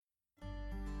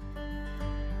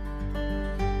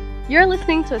You're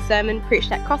listening to a sermon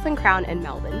preached at Cross and Crown in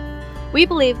Melbourne. We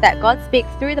believe that God speaks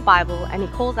through the Bible and He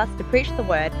calls us to preach the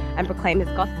Word and proclaim His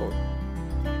gospel.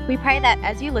 We pray that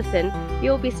as you listen,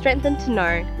 you will be strengthened to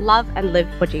know, love and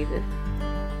live for Jesus.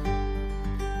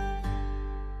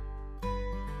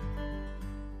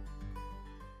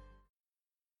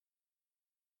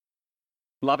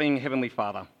 Loving Heavenly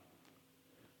Father,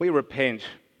 we repent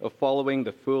of following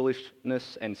the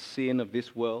foolishness and sin of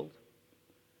this world.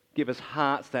 Give us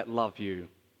hearts that love you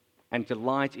and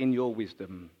delight in your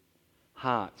wisdom,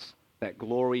 hearts that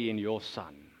glory in your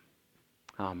Son.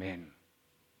 Amen.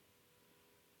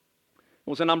 It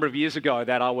was a number of years ago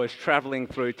that I was travelling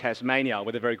through Tasmania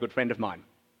with a very good friend of mine.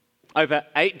 Over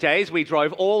 8 days, we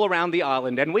drove all around the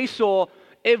island and we saw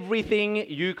everything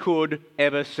you could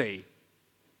ever see.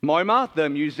 MoMA, the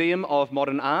Museum of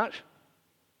Modern Art,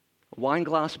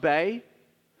 Wineglass Bay,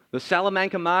 the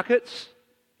Salamanca markets,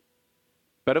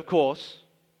 but of course,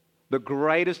 the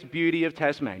greatest beauty of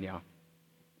Tasmania,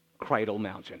 Cradle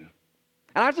Mountain.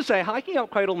 And I have to say, hiking up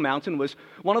Cradle Mountain was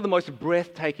one of the most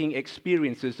breathtaking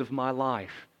experiences of my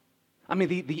life. I mean,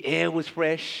 the air was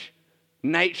fresh,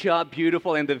 nature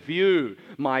beautiful, and the view,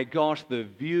 my gosh, the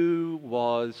view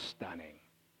was stunning.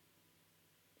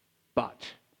 But,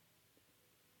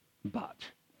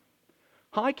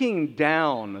 hiking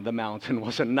down the mountain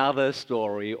was another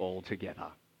story altogether.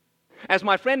 As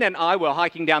my friend and I were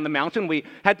hiking down the mountain, we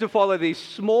had to follow these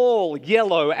small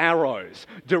yellow arrows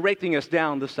directing us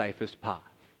down the safest path.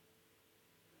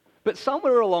 But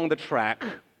somewhere along the track,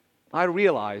 I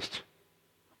realized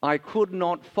I could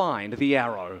not find the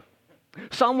arrow.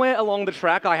 Somewhere along the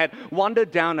track, I had wandered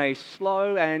down a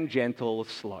slow and gentle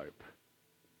slope.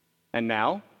 And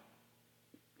now,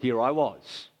 here I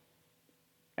was,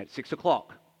 at 6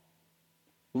 o'clock,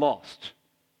 lost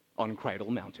on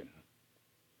Cradle Mountain.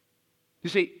 You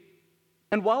see,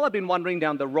 and while I've been wandering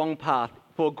down the wrong path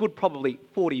for a good probably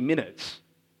 40 minutes,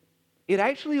 it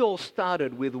actually all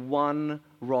started with one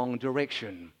wrong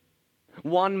direction,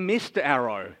 one missed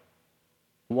arrow,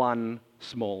 one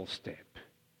small step.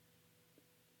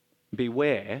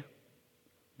 Beware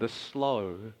the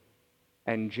slow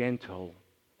and gentle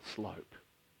slope.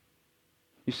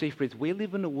 You see, friends, we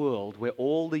live in a world where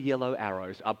all the yellow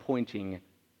arrows are pointing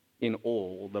in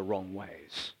all the wrong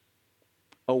ways.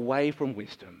 Away from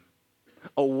wisdom,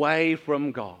 away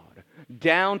from God,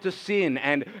 down to sin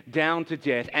and down to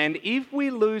death. And if we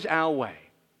lose our way,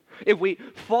 if we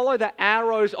follow the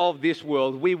arrows of this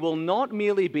world, we will not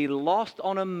merely be lost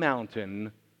on a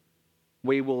mountain,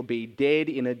 we will be dead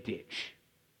in a ditch.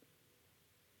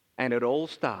 And it all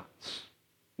starts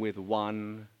with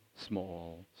one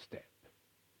small step.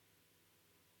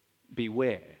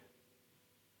 Beware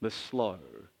the slow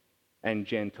and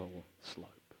gentle slope.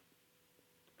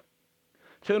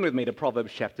 Turn with me to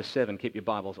Proverbs chapter 7. Keep your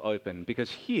Bibles open, because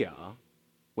here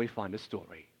we find a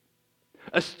story.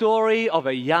 A story of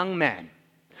a young man.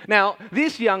 Now,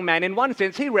 this young man, in one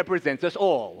sense, he represents us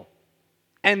all.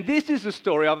 And this is the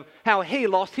story of how he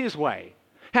lost his way,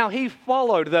 how he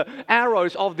followed the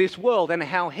arrows of this world, and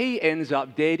how he ends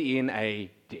up dead in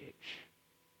a ditch.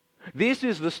 This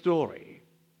is the story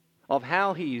of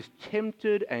how he is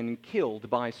tempted and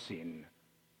killed by sin.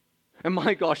 And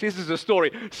my gosh, this is a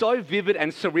story so vivid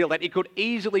and surreal that it could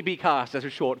easily be cast as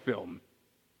a short film.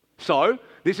 So,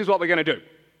 this is what we're going to do.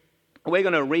 We're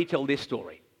going to retell this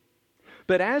story.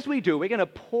 But as we do, we're going to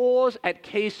pause at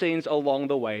key scenes along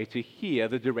the way to hear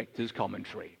the director's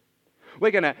commentary.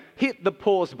 We're going to hit the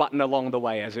pause button along the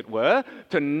way, as it were,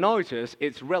 to notice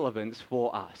its relevance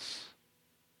for us.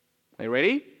 Are you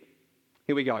ready?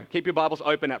 Here we go. Keep your Bibles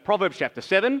open at Proverbs chapter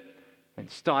 7 and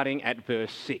starting at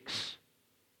verse 6.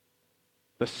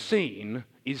 The scene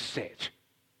is set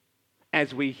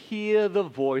as we hear the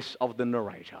voice of the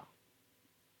narrator.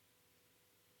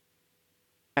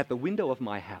 At the window of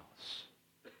my house,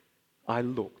 I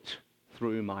looked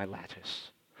through my lattice.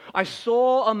 I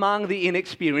saw among the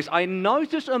inexperienced, I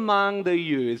noticed among the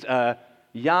youths a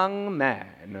young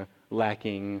man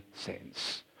lacking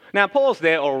sense. Now, pause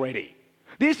there already.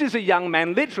 This is a young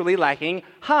man literally lacking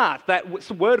heart.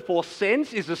 That word for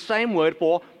sense is the same word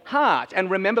for heart.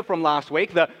 And remember from last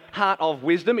week, the heart of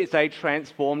wisdom is a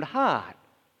transformed heart.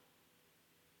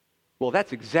 Well,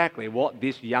 that's exactly what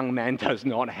this young man does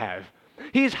not have.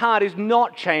 His heart is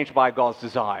not changed by God's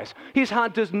desires. His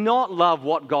heart does not love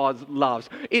what God loves.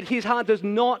 His heart does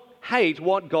not hate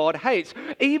what God hates.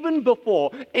 Even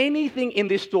before anything in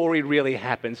this story really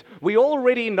happens, we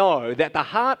already know that the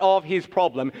heart of his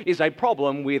problem is a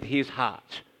problem with his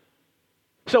heart.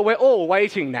 So we're all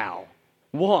waiting now.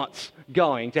 What's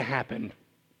going to happen?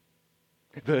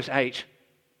 Verse 8.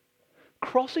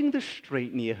 Crossing the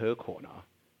street near her corner,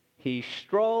 he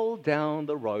strolled down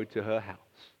the road to her house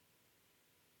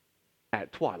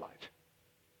at twilight,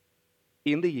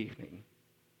 in the evening,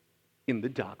 in the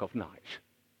dark of night.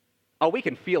 Oh, we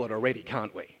can feel it already,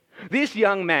 can't we? This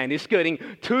young man is skirting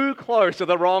too close to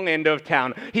the wrong end of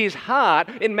town. His heart,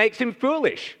 it makes him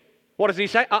foolish. What does he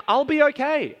say? I'll be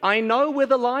okay. I know where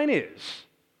the line is.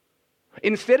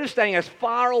 Instead of staying as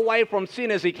far away from sin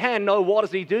as he can, no, what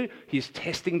does he do? He's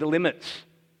testing the limits.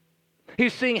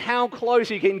 He's seeing how close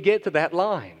he can get to that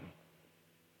line.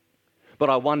 But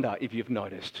I wonder if you've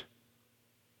noticed,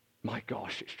 my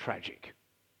gosh, it's tragic.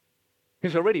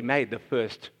 He's already made the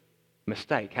first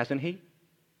mistake, hasn't he?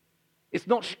 It's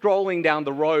not strolling down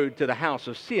the road to the house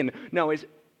of sin. No, it's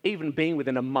even being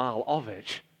within a mile of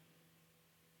it.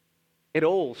 It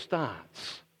all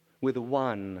starts with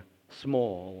one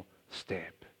small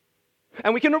step.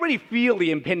 And we can already feel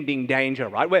the impending danger,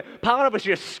 right? Where part of us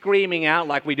just screaming out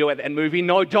like we do at that movie,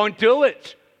 no, don't do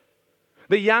it.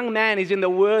 The young man is in the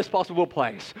worst possible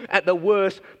place, at the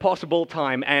worst possible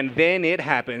time, and then it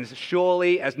happens,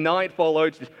 surely as night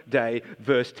followed day,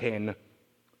 verse 10.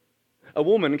 A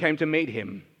woman came to meet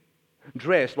him,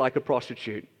 dressed like a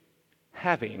prostitute,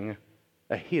 having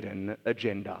a hidden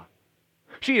agenda.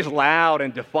 She is loud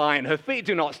and defiant. Her feet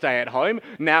do not stay at home,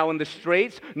 now in the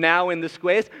streets, now in the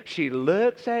squares. She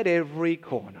lurks at every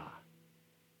corner.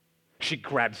 She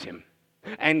grabs him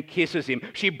and kisses him.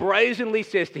 She brazenly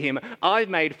says to him, I've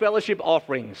made fellowship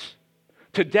offerings.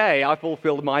 Today I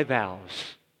fulfilled my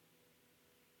vows.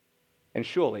 And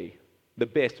surely the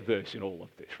best verse in all of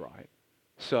this, right?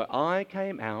 So I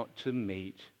came out to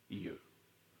meet you,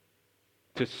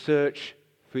 to search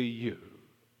for you,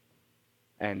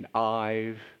 and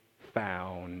I've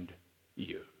found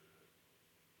you.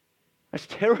 That's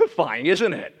terrifying,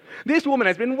 isn't it? This woman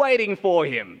has been waiting for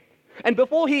him. And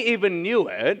before he even knew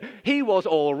it, he was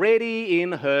already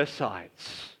in her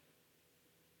sights.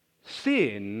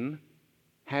 Sin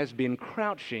has been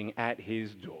crouching at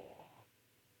his door.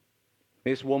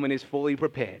 This woman is fully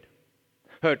prepared.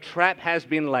 Her trap has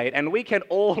been laid, and we can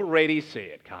already see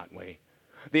it, can't we?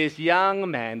 This young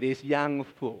man, this young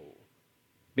fool,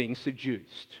 being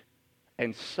seduced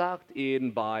and sucked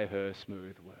in by her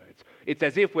smooth words. It's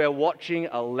as if we're watching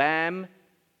a lamb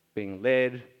being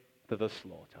led to the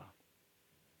slaughter.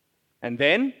 And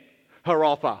then, her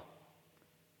offer.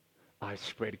 I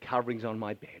spread coverings on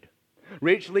my bed,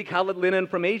 richly colored linen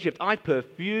from Egypt. I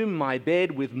perfume my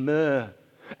bed with myrrh,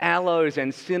 aloes,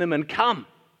 and cinnamon. Come,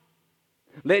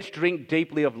 let's drink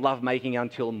deeply of lovemaking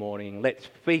until morning. Let's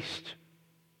feast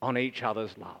on each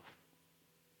other's love.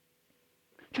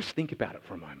 Just think about it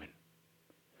for a moment.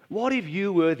 What if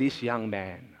you were this young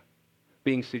man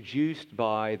being seduced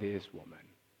by this woman?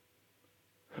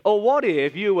 Or what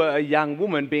if you were a young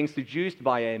woman being seduced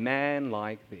by a man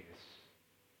like this?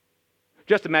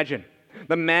 Just imagine,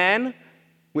 the man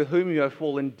with whom you have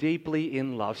fallen deeply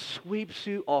in love sweeps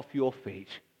you off your feet.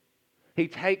 He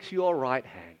takes your right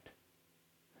hand.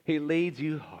 He leads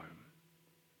you home.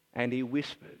 And he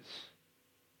whispers,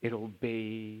 it'll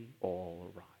be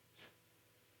all right.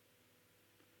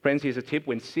 Friends, here's a tip.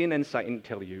 When sin and Satan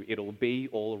tell you it'll be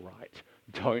all right,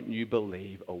 don't you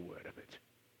believe a word of it.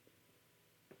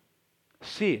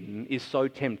 Sin is so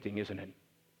tempting, isn't it?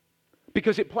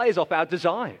 Because it plays off our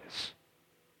desires.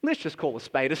 Let's just call a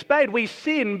spade a spade. We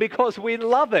sin because we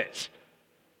love it.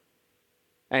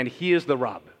 And here's the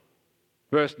rub.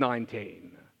 Verse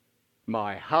 19.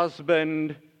 My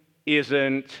husband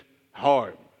isn't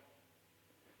home.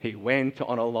 He went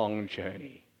on a long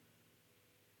journey.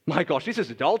 My gosh, this is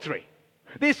adultery.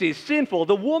 This is sinful.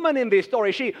 The woman in this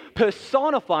story, she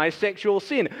personifies sexual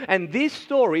sin. And this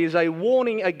story is a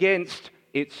warning against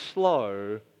its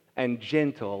slow and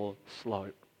gentle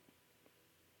slope.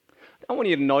 I want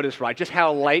you to notice, right, just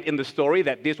how late in the story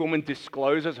that this woman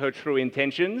discloses her true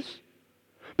intentions.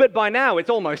 But by now, it's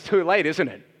almost too late, isn't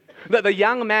it? That the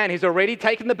young man has already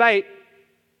taken the bait.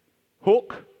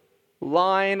 Hook,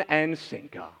 line, and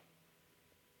sinker.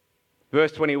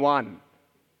 Verse 21.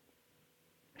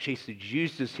 She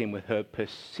seduces him with her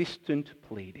persistent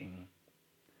pleading.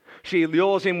 She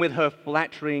lures him with her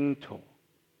flattering talk.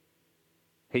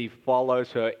 He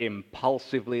follows her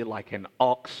impulsively like an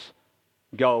ox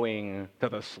going to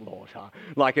the slaughter,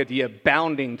 like a deer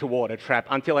bounding toward a trap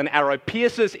until an arrow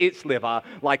pierces its liver,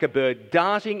 like a bird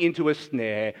darting into a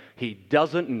snare. He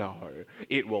doesn't know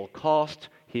it will cost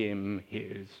him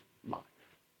his life.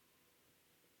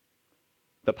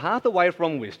 The path away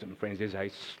from wisdom, friends, is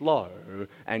a slow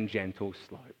and gentle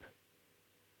slope.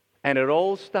 And it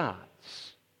all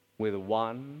starts with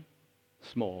one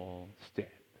small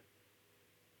step.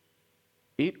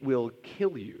 It will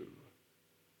kill you,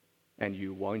 and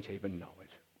you won't even know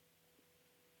it.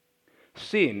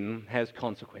 Sin has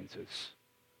consequences.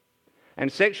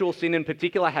 And sexual sin in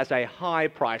particular has a high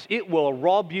price. It will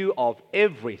rob you of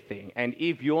everything. And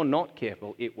if you're not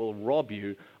careful, it will rob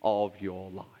you of your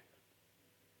life.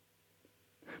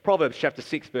 Proverbs chapter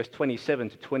 6, verse 27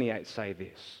 to 28 say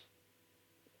this.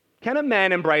 Can a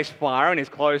man embrace fire and his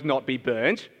clothes not be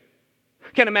burnt?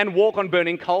 Can a man walk on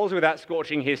burning coals without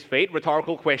scorching his feet?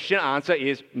 Rhetorical question. Answer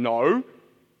is no.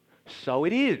 So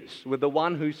it is with the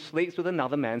one who sleeps with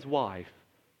another man's wife.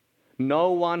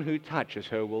 No one who touches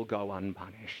her will go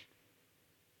unpunished.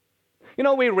 You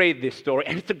know, we read this story,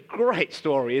 and it's a great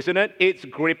story, isn't it? It's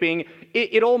gripping.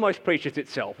 It almost preaches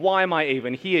itself. Why am I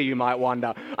even here, you might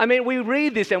wonder? I mean, we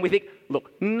read this and we think,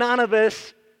 look, none of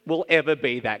us will ever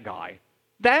be that guy.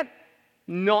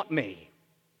 Not me.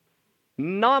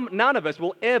 None of us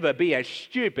will ever be as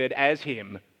stupid as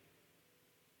him.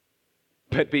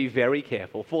 But be very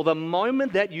careful. For the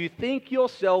moment that you think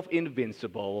yourself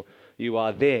invincible, you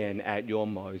are then at your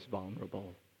most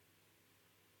vulnerable.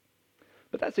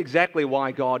 But that's exactly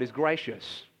why God is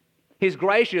gracious. He's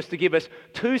gracious to give us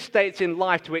two states in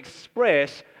life to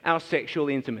express our sexual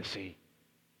intimacy.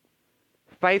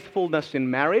 Faithfulness in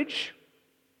marriage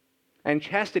and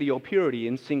chastity or purity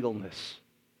in singleness.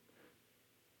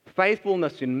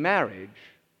 Faithfulness in marriage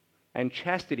and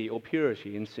chastity or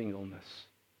purity in singleness.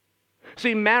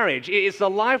 See, marriage is the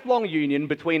lifelong union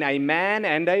between a man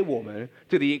and a woman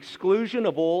to the exclusion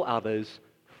of all others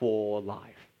for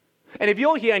life. And if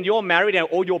you're here and you're married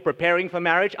or you're preparing for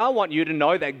marriage, I want you to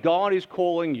know that God is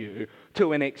calling you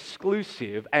to an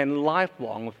exclusive and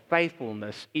lifelong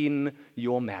faithfulness in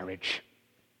your marriage.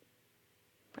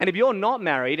 And if you're not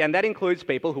married, and that includes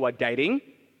people who are dating,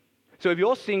 so if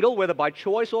you're single, whether by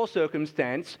choice or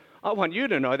circumstance, I want you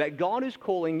to know that God is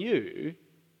calling you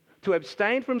to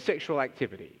abstain from sexual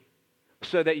activity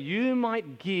so that you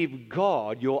might give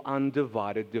God your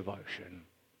undivided devotion.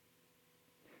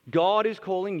 God is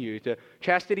calling you to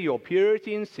chastity or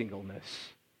purity in singleness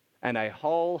and a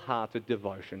wholehearted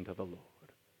devotion to the Lord.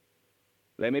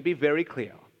 Let me be very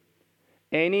clear.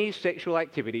 Any sexual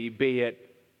activity, be it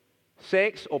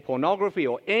sex or pornography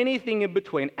or anything in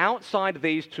between outside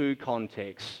these two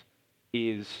contexts,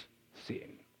 is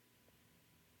sin.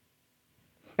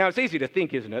 Now, it's easy to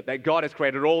think, isn't it, that God has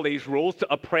created all these rules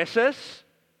to oppress us.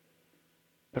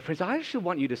 But friends, I actually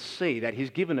want you to see that He's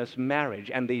given us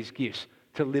marriage and these gifts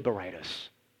to liberate us.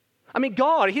 I mean,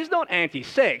 God, He's not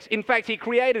anti-sex. In fact, He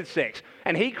created sex,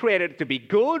 and He created it to be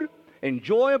good,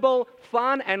 enjoyable,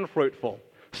 fun, and fruitful.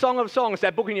 Song of Songs,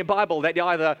 that book in your Bible that you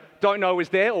either don't know is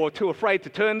there or too afraid to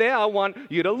turn there, I want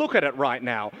you to look at it right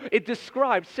now. It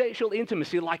describes sexual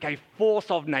intimacy like a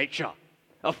force of nature.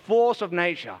 A force of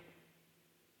nature.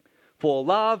 For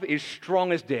love is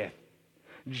strong as death.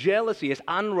 Jealousy is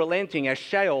unrelenting as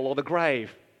Sheol or the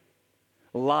grave.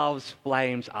 Love's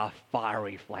flames are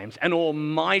fiery flames, an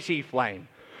almighty flame.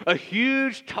 A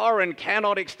huge torrent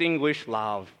cannot extinguish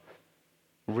love.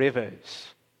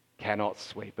 Rivers cannot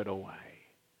sweep it away.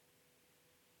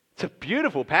 It's a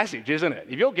beautiful passage, isn't it?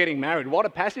 If you're getting married, what a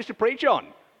passage to preach on.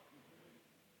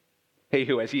 He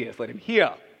who has ears, let him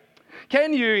hear.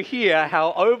 Can you hear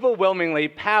how overwhelmingly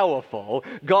powerful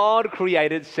God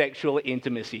created sexual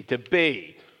intimacy to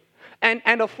be? And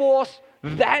a force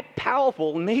that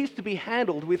powerful needs to be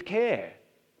handled with care.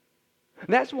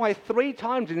 That's why 3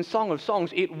 times in Song of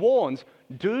Songs it warns,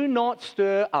 do not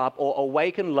stir up or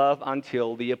awaken love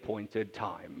until the appointed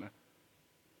time.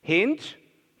 Hint,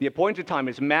 the appointed time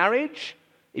is marriage.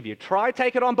 If you try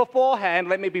take it on beforehand,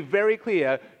 let me be very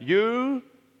clear, you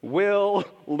will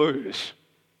lose.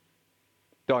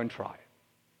 Don't try.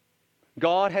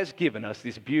 God has given us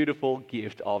this beautiful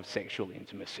gift of sexual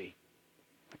intimacy.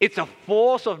 It's a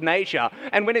force of nature,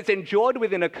 and when it's enjoyed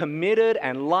within a committed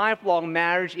and lifelong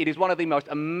marriage, it is one of the most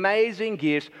amazing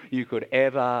gifts you could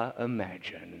ever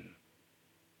imagine.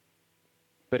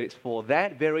 But it's for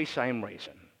that very same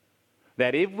reason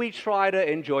that if we try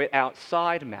to enjoy it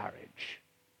outside marriage,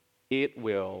 it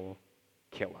will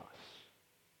kill us.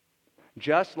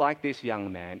 Just like this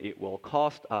young man, it will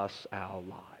cost us our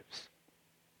lives.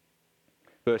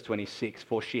 Verse 26,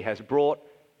 for she has brought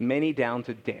many down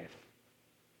to death.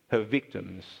 Her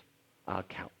victims are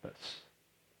countless.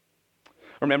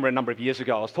 I remember a number of years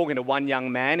ago, I was talking to one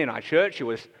young man in our church who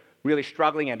was really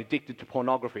struggling and addicted to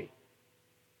pornography.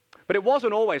 But it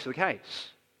wasn't always the case.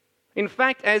 In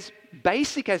fact, as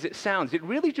basic as it sounds, it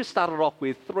really just started off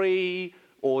with 3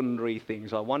 ordinary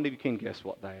things. I wonder if you can guess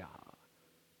what they are.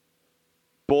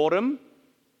 Boredom,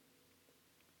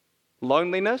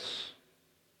 loneliness,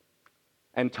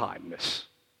 and tiredness.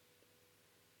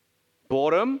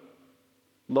 Boredom,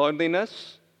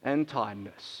 loneliness, and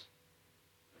tiredness.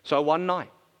 So one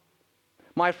night,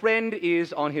 My friend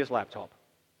is on his laptop,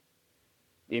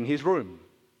 in his room,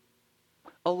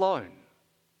 alone,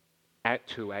 at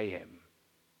 2 a.m.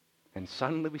 And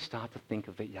suddenly we start to think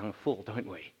of that young fool, don't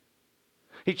we?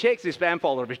 He checks his spam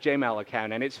folder of his Gmail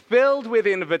account and it's filled with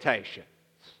invitations.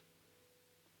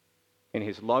 In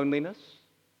his loneliness,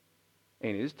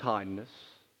 in his tiredness,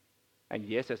 and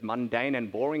yes, as mundane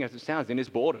and boring as it sounds, in his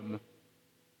boredom,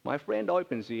 my friend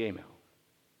opens the email.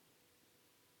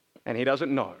 And he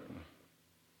doesn't know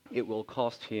it will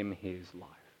cost him his life.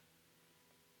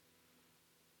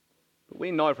 But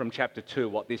we know from chapter 2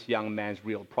 what this young man's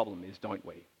real problem is, don't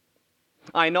we?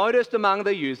 I noticed among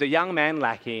the youths a young man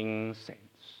lacking sense,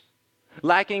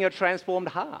 lacking a transformed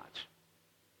heart.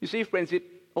 You see, friends, it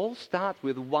all starts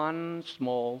with one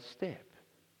small step.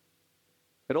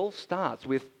 It all starts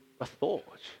with a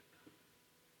thought.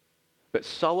 But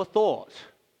sow a thought,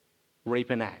 reap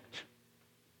an act.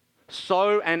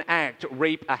 Sow an act,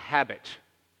 reap a habit.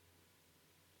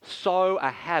 Sow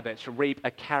a habit, reap a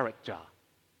character.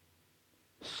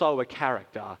 Sow a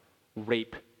character,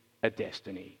 reap a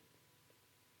destiny.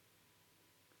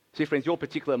 See, friends, your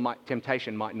particular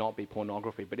temptation might not be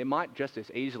pornography, but it might just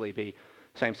as easily be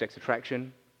same-sex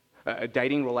attraction, a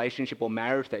dating relationship or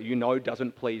marriage that you know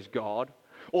doesn't please God,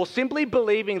 or simply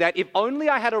believing that if only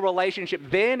I had a relationship,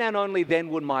 then and only then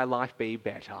would my life be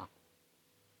better.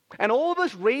 And all of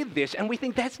us read this and we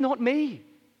think, that's not me.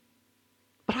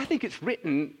 But I think it's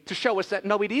written to show us that,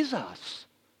 no, it is us.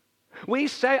 We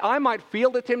say, I might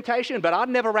feel the temptation, but I'd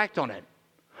never act on it.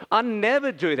 I'd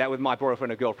never do that with my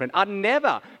boyfriend or girlfriend. I'd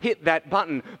never hit that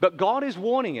button. But God is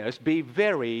warning us, be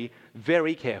very,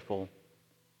 very careful.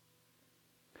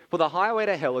 For the highway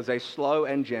to hell is a slow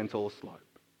and gentle slope.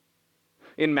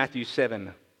 In Matthew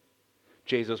 7,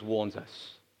 Jesus warns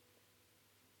us,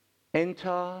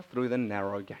 enter through the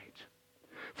narrow gate.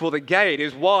 For the gate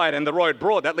is wide and the road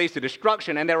broad that leads to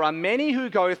destruction, and there are many who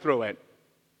go through it.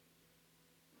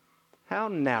 How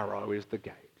narrow is the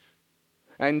gate,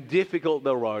 and difficult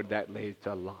the road that leads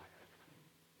to life,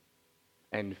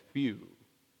 and few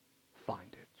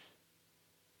find it.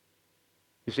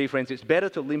 You see, friends, it's better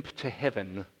to limp to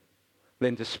heaven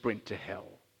than to sprint to hell.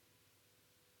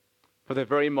 For the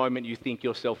very moment you think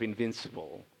yourself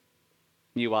invincible,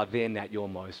 you are then at your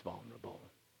most vulnerable.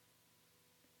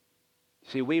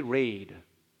 See, we read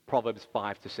Proverbs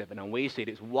 5-7, and we see it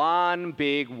as one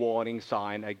big warning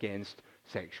sign against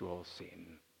sexual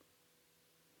sin.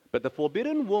 But the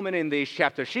forbidden woman in these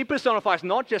chapters, she personifies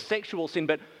not just sexual sin,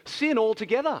 but sin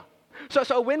altogether.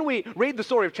 So when we read the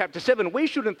story of chapter 7, we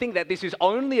shouldn't think that this is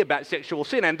only about sexual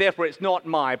sin, and therefore it's not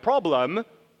my problem.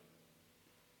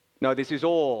 No, this is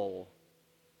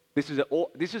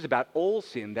about all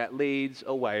sin that leads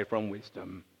away from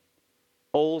wisdom.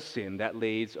 All sin that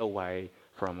leads away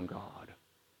from God.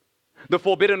 The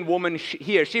forbidden woman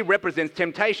here, she represents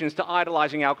temptations to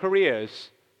idolizing our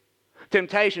careers,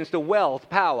 temptations to wealth,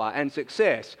 power, and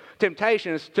success,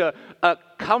 temptations to a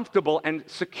comfortable and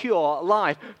secure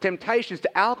life, temptations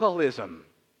to alcoholism.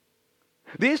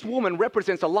 This woman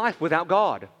represents a life without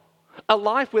God, a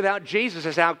life without Jesus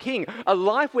as our King, a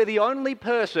life where the only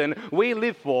person we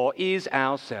live for is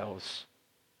ourselves.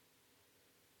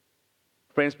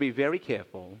 Friends, be very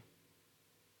careful.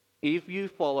 If you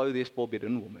follow this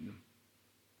forbidden woman,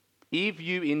 if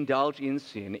you indulge in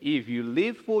sin, if you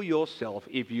live for yourself,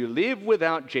 if you live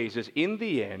without Jesus, in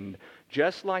the end,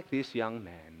 just like this young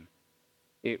man,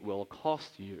 it will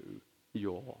cost you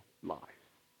your life.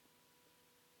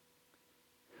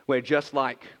 We're just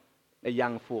like a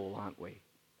young fool, aren't we?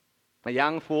 A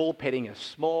young fool petting a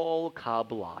small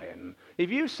cub lion. If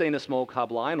you've seen a small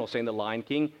cub lion or seen The Lion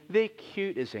King, they're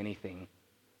cute as anything.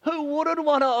 Who wouldn't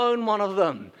want to own one of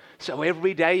them? So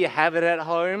every day you have it at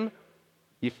home,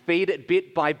 you feed it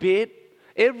bit by bit,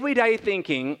 every day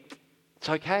thinking, it's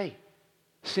okay,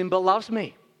 Simba loves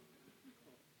me.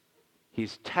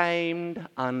 He's tamed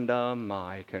under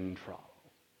my control.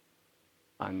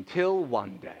 Until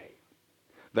one day,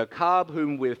 the cub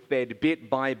whom we've fed bit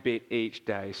by bit each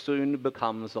day soon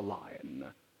becomes a lion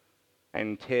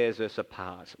and tears us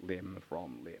apart limb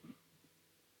from limb.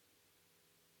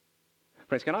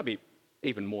 Friends, can I be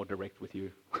even more direct with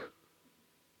you?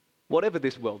 Whatever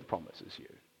this world promises you,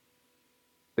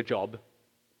 the job,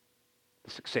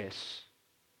 the success,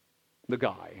 the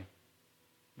guy,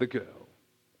 the girl,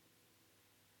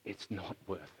 it's not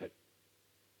worth it.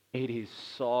 It is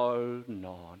so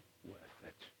not worth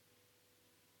it.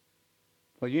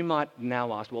 Well, you might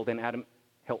now ask, well then Adam,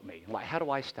 help me. Like, how do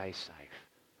I stay safe?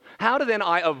 How do then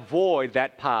I avoid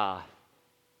that path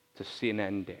to sin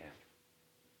and death?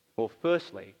 Well,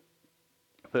 firstly,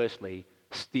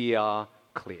 steer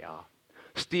clear.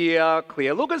 Steer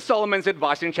clear. Look at Solomon's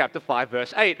advice in chapter 5,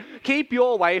 verse 8. Keep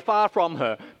your way far from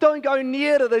her. Don't go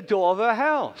near to the door of her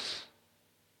house.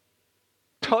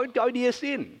 Don't go near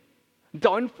sin.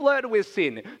 Don't flirt with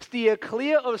sin. Steer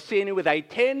clear of sin with a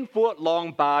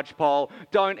 10-foot-long barge pole.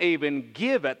 Don't even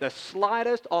give it the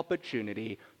slightest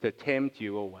opportunity to tempt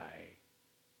you away.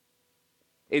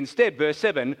 Instead, verse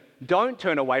 7, don't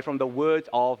turn away from the words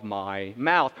of my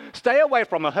mouth. Stay away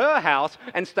from her house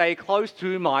and stay close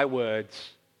to my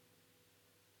words.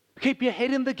 Keep your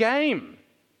head in the game.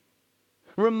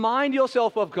 Remind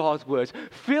yourself of God's words.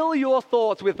 Fill your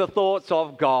thoughts with the thoughts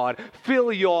of God.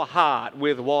 Fill your heart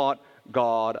with what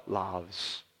God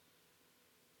loves.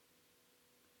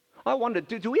 I wonder,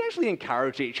 do we actually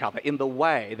encourage each other in the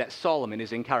way that Solomon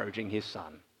is encouraging his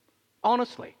son?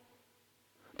 Honestly.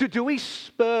 Do we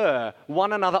spur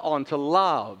one another on to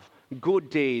love, good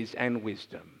deeds, and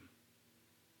wisdom?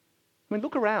 I mean,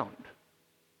 look around.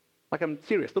 Like, I'm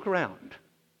serious, look around.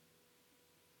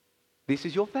 This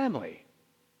is your family.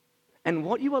 And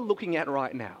what you are looking at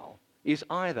right now is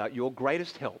either your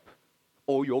greatest help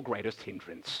or your greatest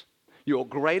hindrance. Your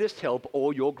greatest help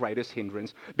or your greatest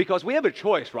hindrance. Because we have a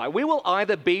choice, right? We will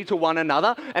either be to one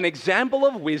another an example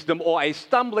of wisdom or a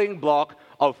stumbling block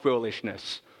of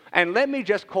foolishness. And let me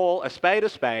just call a spade a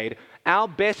spade. Our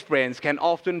best friends can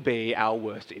often be our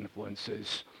worst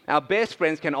influences. Our best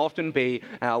friends can often be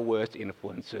our worst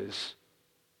influences.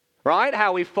 Right?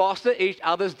 How we foster each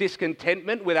other's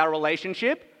discontentment with our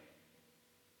relationship,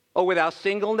 or with our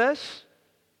singleness,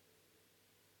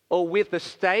 or with the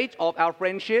state of our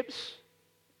friendships.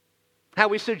 How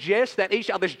we suggest that each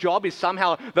other's job is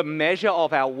somehow the measure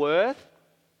of our worth.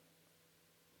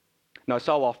 No,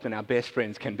 so often our best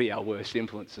friends can be our worst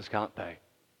influences, can't they?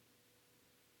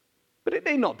 But it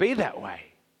need not be that way.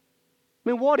 I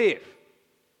mean, what if,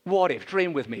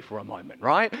 dream with me for a moment,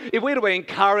 right? If we were to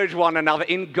encourage one another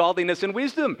in godliness and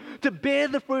wisdom, to bear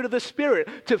the fruit of the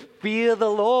Spirit, to fear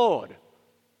the Lord.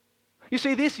 You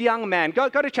see, this young man, go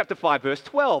to chapter 5, verse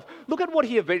 12. Look at what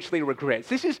he eventually regrets.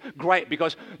 This is great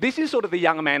because this is sort of the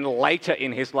young man later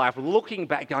in his life looking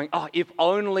back going, oh, if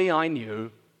only I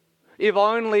knew. If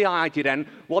only I did. And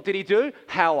what did he do?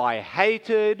 How I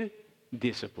hated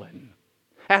discipline.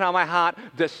 And how my heart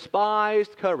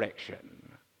despised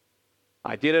correction.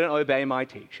 I didn't obey my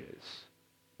teachers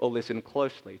or listen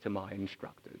closely to my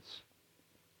instructors.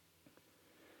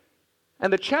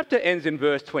 And the chapter ends in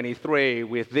verse 23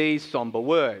 with these somber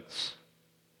words.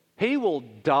 He will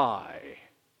die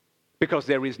because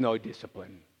there is no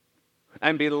discipline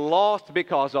and be lost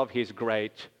because of his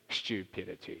great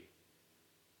stupidity.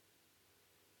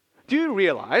 Do you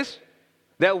realize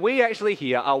that we actually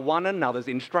here are one another's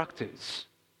instructors?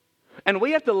 And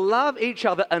we have to love each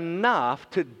other enough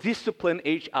to discipline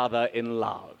each other in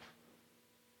love.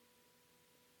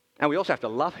 And we also have to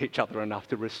love each other enough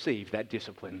to receive that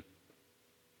discipline.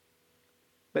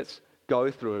 Let's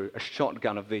go through a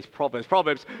shotgun of these Proverbs.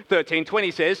 Proverbs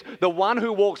 13:20 says, the one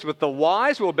who walks with the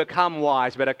wise will become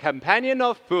wise, but a companion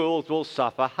of fools will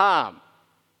suffer harm.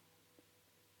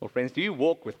 Well, friends, do you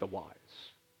walk with the wise?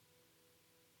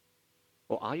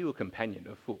 Or are you a companion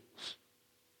of fools?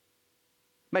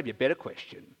 Maybe a better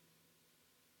question.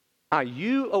 Are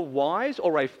you a wise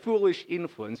or a foolish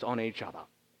influence on each other?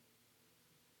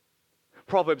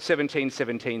 Proverbs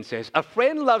 17:17 says, a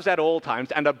friend loves at all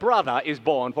times and a brother is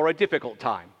born for a difficult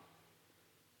time.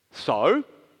 So,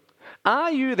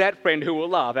 are you that friend who will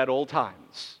love at all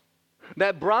times?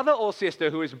 That brother or sister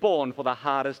who is born for the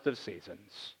hardest of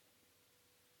seasons?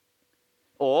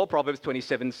 Or Proverbs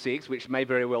 27:6, which may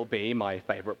very well be my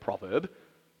favorite proverb,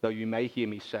 though you may hear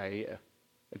me say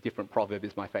a different proverb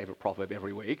is my favorite proverb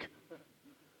every week.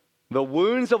 The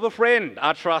wounds of a friend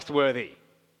are trustworthy,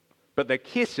 but the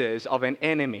kisses of an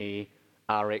enemy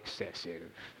are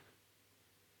excessive.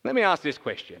 Let me ask this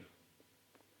question.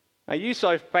 Are you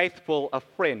so faithful a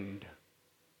friend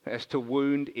as to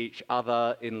wound each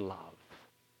other in love?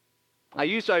 Are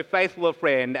you so faithful a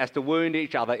friend as to wound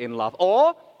each other in love?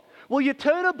 Or will you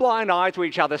turn a blind eye to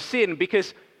each other's sin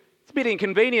because it's a bit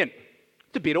inconvenient,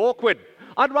 it's a bit awkward?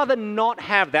 I'd rather not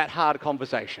have that hard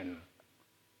conversation.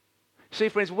 See,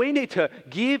 friends, we need to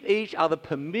give each other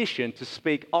permission to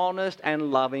speak honest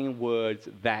and loving words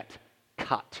that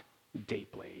cut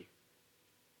deeply.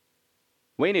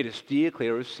 We need to steer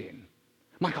clear of sin.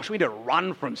 My gosh, we need to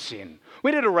run from sin.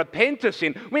 We need to repent of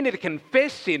sin. We need to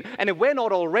confess sin. And if we're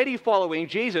not already following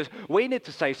Jesus, we need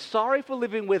to say sorry for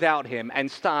living without him and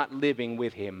start living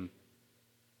with him.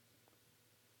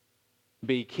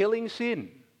 Be killing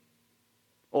sin,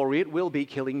 or it will be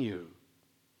killing you.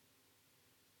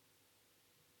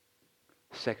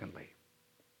 Secondly,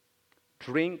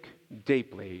 Drink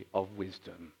deeply of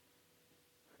wisdom.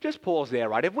 Just pause there,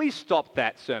 right? If we stop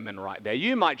that sermon right there,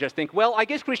 you might just think, well, I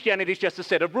guess Christianity is just a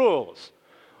set of rules.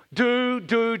 Do.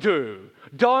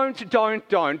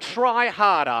 Don't. Try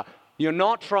harder. You're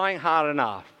not trying hard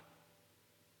enough.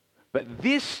 But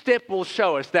this step will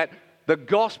show us that the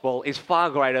gospel is far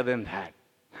greater than that.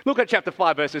 Look at chapter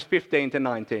 5, verses 15 to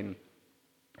 19.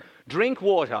 Drink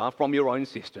water from your own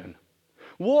cistern,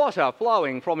 water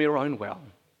flowing from your own well.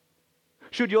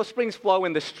 Should your springs flow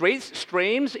in the streets,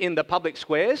 streams in the public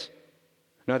squares?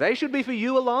 No, they should be for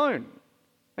you alone,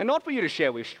 and not for you to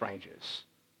share with strangers.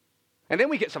 And then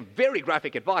we get some very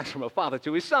graphic advice from a father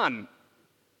to his son.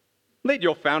 Let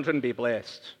your fountain be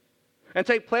blessed, and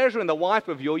take pleasure in the wife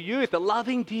of your youth, a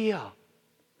loving deer,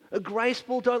 a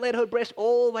graceful, don't let her breast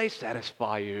always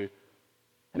satisfy you.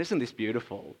 And isn't this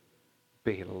beautiful?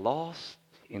 Be lost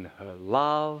in her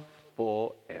love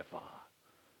forever.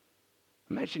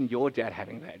 Imagine your dad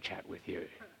having that chat with you.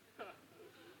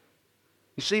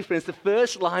 You see, friends, the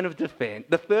first line of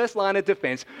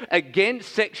defense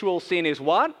against sexual sin is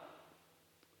what?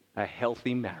 A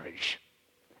healthy marriage.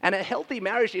 And a healthy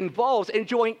marriage involves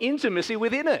enjoying intimacy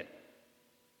within it.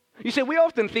 You see, we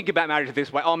often think about marriage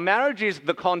this way. Oh, marriage is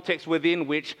the context within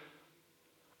which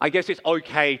I guess it's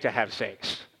okay to have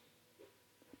sex.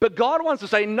 But God wants to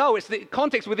say, no, it's the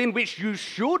context within which you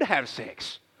should have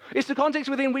sex. It's the context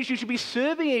within which you should be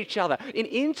serving each other in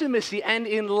intimacy and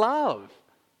in love.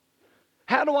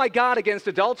 How do I guard against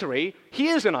adultery?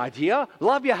 Here's an idea.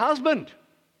 Love your husband.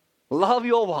 Love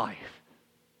your wife.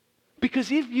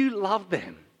 Because if you love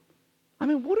them,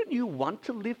 wouldn't you want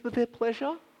to live for their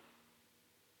pleasure?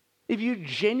 If you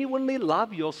genuinely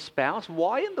love your spouse,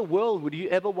 why in the world would you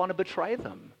ever want to betray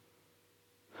them?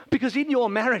 Because in your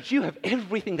marriage, you have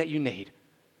everything that you need.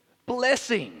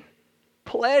 Blessing,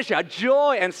 pleasure,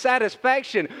 joy, and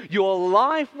satisfaction. Your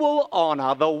life will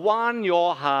honor the one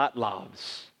your heart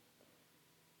loves.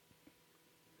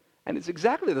 And it's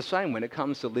exactly the same when it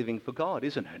comes to living for God,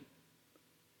 isn't it?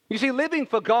 You see, living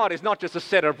for God is not just a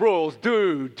set of rules.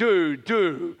 Do.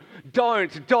 Don't.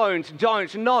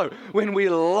 No. When we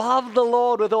love the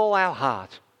Lord with all our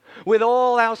heart, with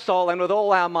all our soul, and with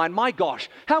all our mind, my gosh,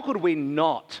 how could we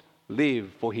not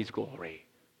live for His glory?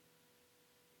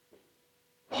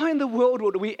 Why in the world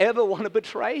would we ever want to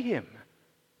betray Him?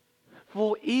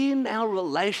 For in our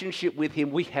relationship with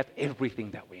Him, we have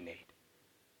everything that we need.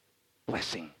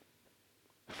 Blessing,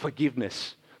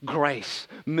 forgiveness, grace,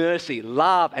 mercy,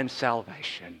 love, and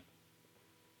salvation.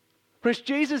 Friends,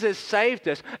 Jesus has saved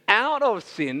us out of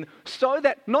sin so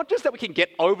that not just that we can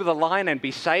get over the line and be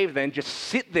saved and just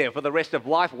sit there for the rest of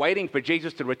life waiting for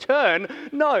Jesus to return.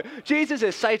 No, Jesus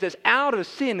has saved us out of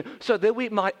sin so that we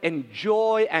might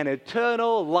enjoy an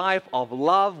eternal life of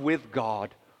love with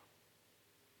God.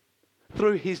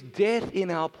 Through His death in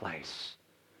our place,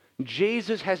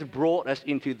 Jesus has brought us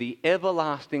into the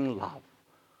everlasting love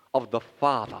of the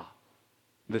Father,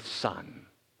 the Son,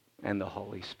 and the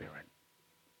Holy Spirit.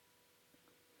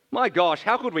 My gosh,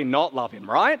 how could we not love Him,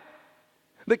 right?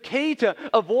 The key to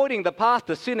avoiding the path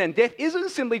to sin and death isn't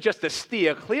simply just to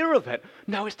steer clear of it.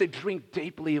 No, it's to drink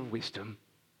deeply of wisdom,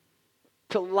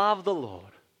 to love the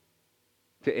Lord,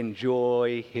 to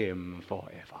enjoy Him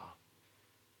forever.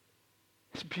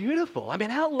 It's beautiful.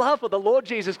 Our love for the Lord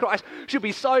Jesus Christ should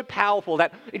be so powerful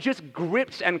that it just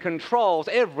grips and controls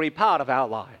every part of our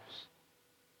lives.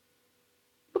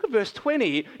 Look at verse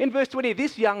 20. In verse 20,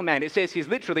 this young man, it says he's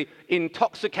literally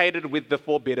intoxicated with the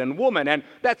forbidden woman. And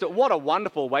what a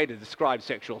wonderful way to describe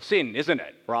sexual sin, isn't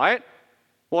it? Right?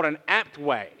 What an apt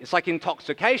way. It's like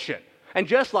intoxication. And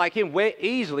just like him, we're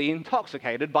easily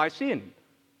intoxicated by sin.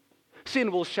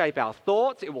 Sin will shape our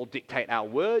thoughts, it will dictate our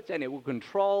words, and it will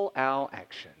control our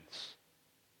actions.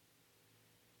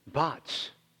 But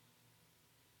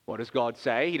what does God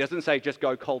say? He doesn't say just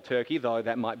go cold turkey, though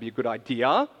that might be a good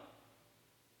idea.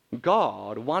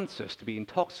 God wants us to be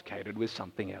intoxicated with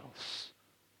something else.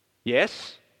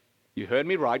 Yes, you heard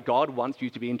me right. God wants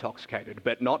you to be intoxicated,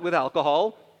 but not with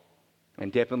alcohol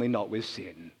and definitely not with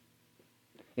sin.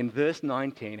 In verse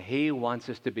 19, He wants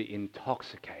us to be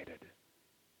intoxicated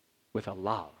with a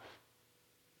love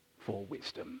for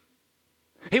wisdom.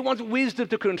 He wants wisdom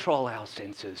to control our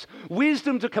senses,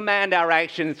 wisdom to command our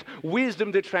actions,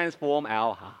 wisdom to transform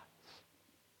our hearts.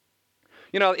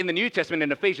 In the New Testament,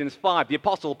 in Ephesians 5, the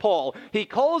Apostle Paul, he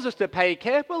calls us to pay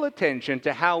careful attention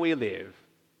to how we live.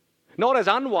 Not as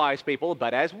unwise people,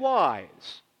 but as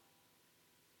wise.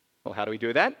 Well, how do we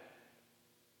do that?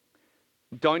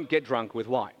 Don't get drunk with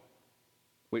wine,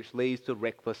 which leads to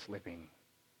reckless living,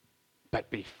 but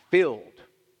be filled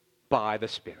by the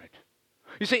Spirit.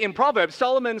 You see, in Proverbs,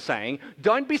 Solomon's saying,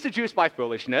 don't be seduced by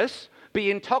foolishness,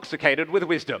 be intoxicated with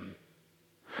wisdom.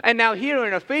 And now here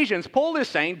in Ephesians, Paul is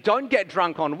saying, don't get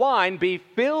drunk on wine, be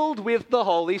filled with the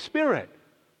Holy Spirit.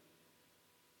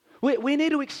 We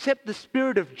need to accept the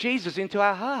Spirit of Jesus into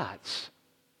our hearts.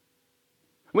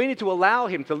 We need to allow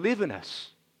him to live in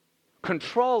us,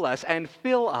 control us, and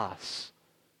fill us.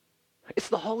 It's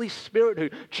the Holy Spirit who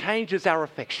changes our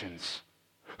affections,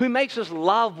 who makes us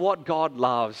love what God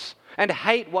loves and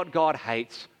hate what God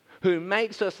hates, who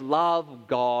makes us love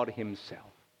God himself.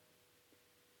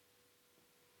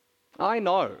 I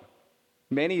know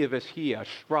many of us here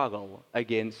struggle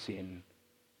against sin.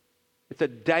 It's a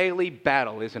daily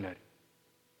battle, isn't it?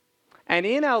 And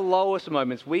in our lowest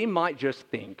moments, we might just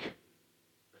think,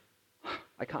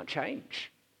 I can't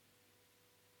change.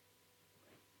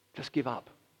 Just give up.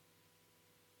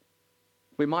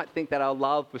 We might think that our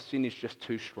love for sin is just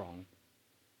too strong,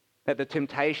 that the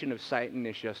temptation of Satan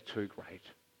is just too great.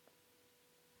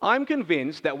 I'm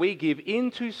convinced that we give in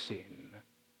to sin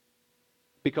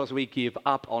because we give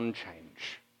up on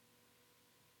change.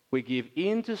 We give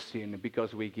in to sin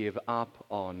because we give up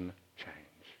on change.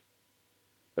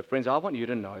 But friends, I want you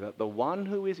to know that the one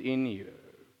who is in you,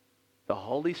 the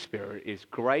Holy Spirit, is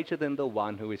greater than the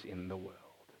one who is in the world.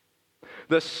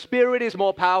 The Spirit is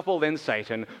more powerful than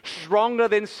Satan, stronger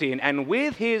than sin, and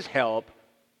with his help,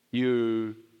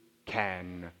 you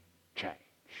can change.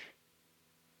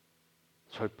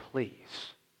 So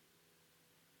please,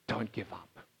 don't give up.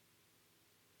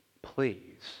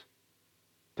 Please,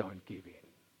 don't give in.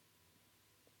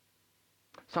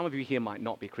 Some of you here might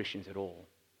not be Christians at all.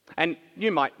 And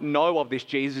you might know of this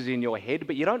Jesus in your head,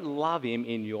 but you don't love him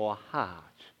in your heart.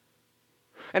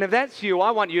 And if that's you,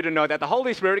 I want you to know that the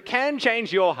Holy Spirit can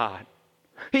change your heart.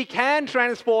 He can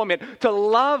transform it to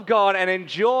love God and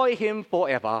enjoy him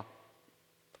forever.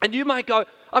 And you might go,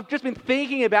 I've just been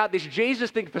thinking about this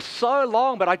Jesus thing for so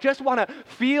long, but I just want to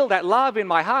feel that love in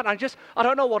my heart. And I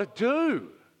don't know what to do.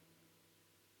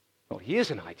 Well,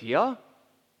 here's an idea.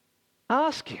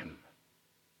 Ask him.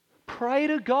 Pray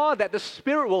to God that the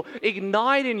Spirit will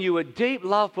ignite in you a deep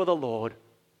love for the Lord.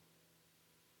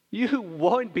 You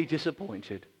won't be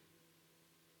disappointed.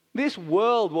 This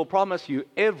world will promise you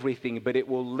everything, but it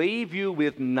will leave you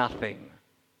with nothing.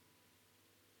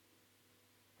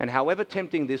 And however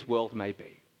tempting this world may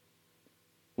be,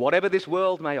 whatever this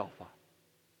world may offer,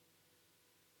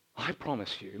 I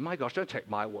promise you, my gosh, don't take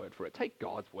my word for it, take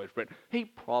God's word for it. He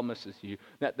promises you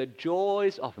that the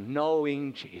joys of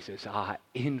knowing Jesus are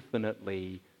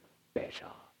infinitely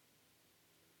better.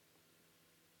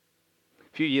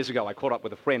 A few years ago, I caught up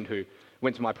with a friend who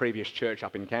went to my previous church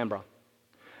up in Canberra.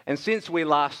 And since we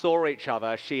last saw each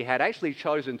other, she had actually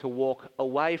chosen to walk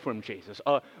away from Jesus,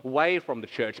 away from the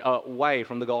church, away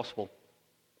from the gospel.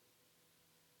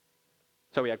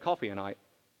 So we had coffee and I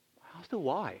asked her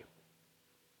why.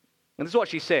 And this is what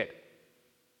she said.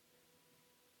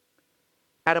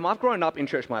 Adam, I've grown up in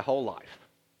church my whole life.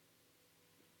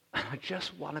 And I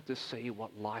just wanted to see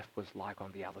what life was like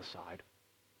on the other side.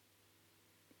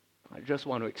 I just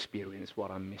want to experience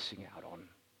what I'm missing out on.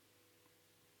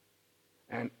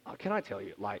 And can I tell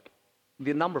you,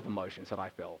 the number of emotions that I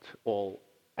felt all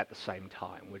at the same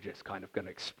time were just kind of going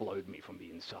to explode me from the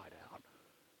inside out.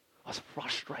 I was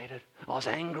frustrated. I was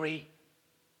angry.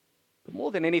 But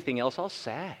more than anything else, I was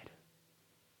sad.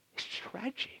 It's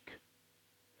tragic.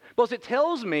 Because it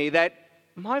tells me that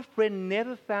my friend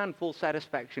never found full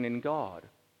satisfaction in God.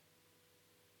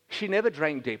 She never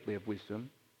drank deeply of wisdom.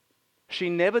 She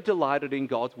never delighted in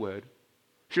God's word.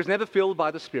 She was never filled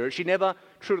by the Spirit. She never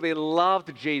truly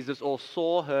loved Jesus or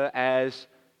saw him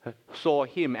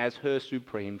as her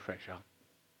supreme treasure.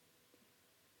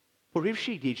 For if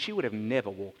she did, she would have never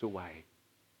walked away.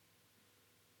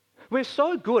 We're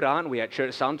so good, aren't we, at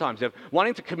church sometimes, of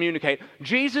wanting to communicate,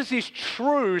 Jesus is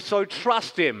true, so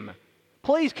trust him.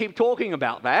 Please keep talking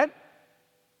about that.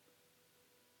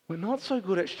 We're not so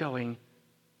good at showing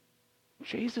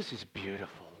Jesus is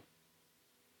beautiful.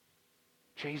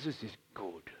 Jesus is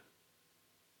good.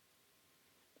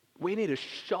 We need to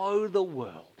show the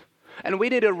world, and we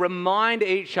need to remind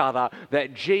each other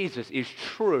that Jesus is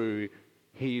true,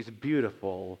 he is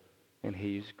beautiful, and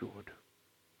he is good.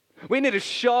 We need to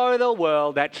show the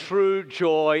world that true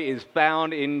joy is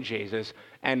found in Jesus,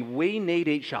 and we need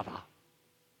each other.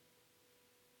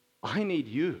 I need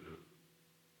you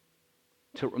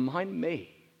to remind me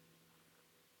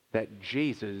that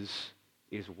Jesus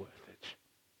is worth it.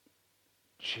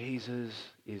 Jesus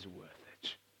is worth it.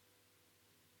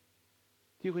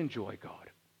 Do you enjoy God?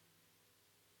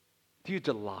 Do you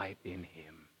delight in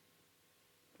him?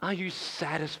 Are you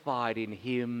satisfied in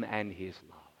him and his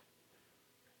love?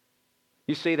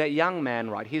 You see, that young man,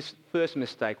 right, his first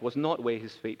mistake was not where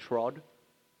his feet trod.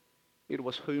 It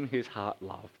was whom his heart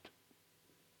loved.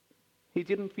 He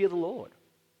didn't fear the Lord.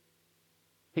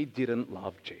 He didn't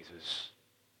love Jesus.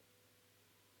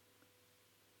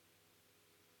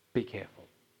 Be careful.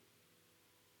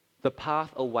 The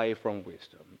path away from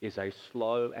wisdom is a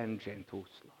slow and gentle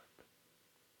slope.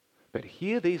 But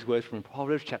hear these words from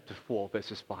Proverbs chapter 4,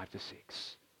 verses 5 to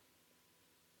 6.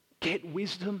 Get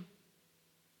wisdom.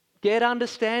 Get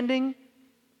understanding.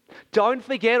 Don't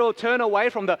forget or turn away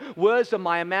from the words of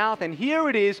my mouth. And here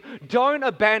it is, don't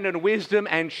abandon wisdom,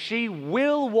 and she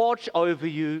will watch over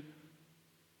you.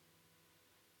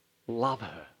 Love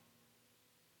her,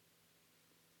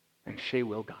 and she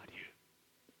will guard you.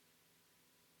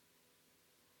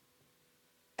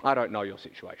 I don't know your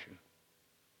situation.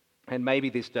 And maybe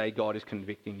this day God is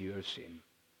convicting you of sin.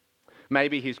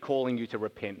 Maybe He's calling you to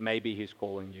repent. Maybe He's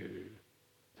calling you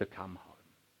to come home.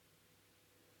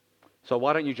 So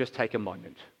why don't you just take a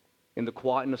moment in the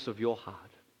quietness of your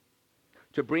heart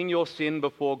to bring your sin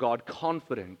before God,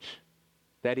 confident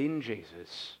that in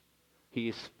Jesus He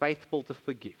is faithful to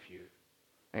forgive you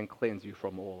and cleanse you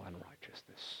from all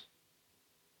unrighteousness.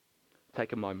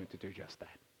 Take a moment to do just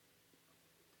that.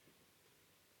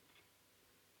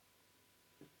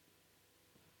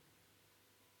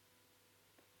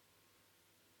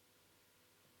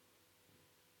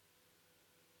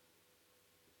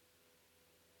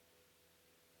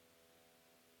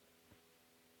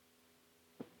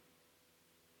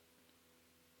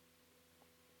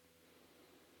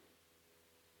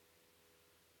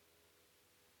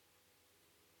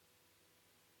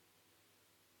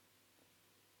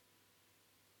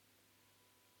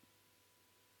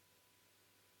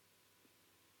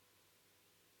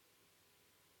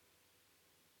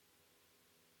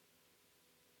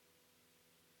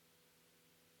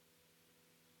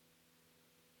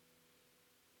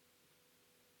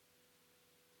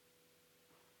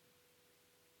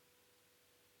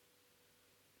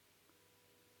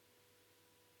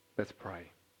 Let's pray.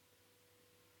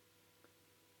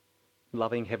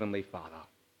 Loving Heavenly Father,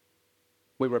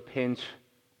 we repent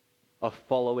of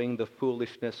following the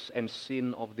foolishness and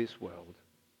sin of this world.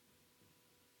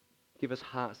 Give us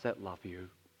hearts that love you,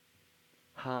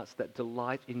 hearts that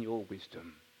delight in your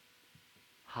wisdom,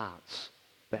 hearts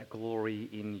that glory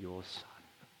in your Son.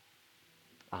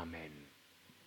 Amen.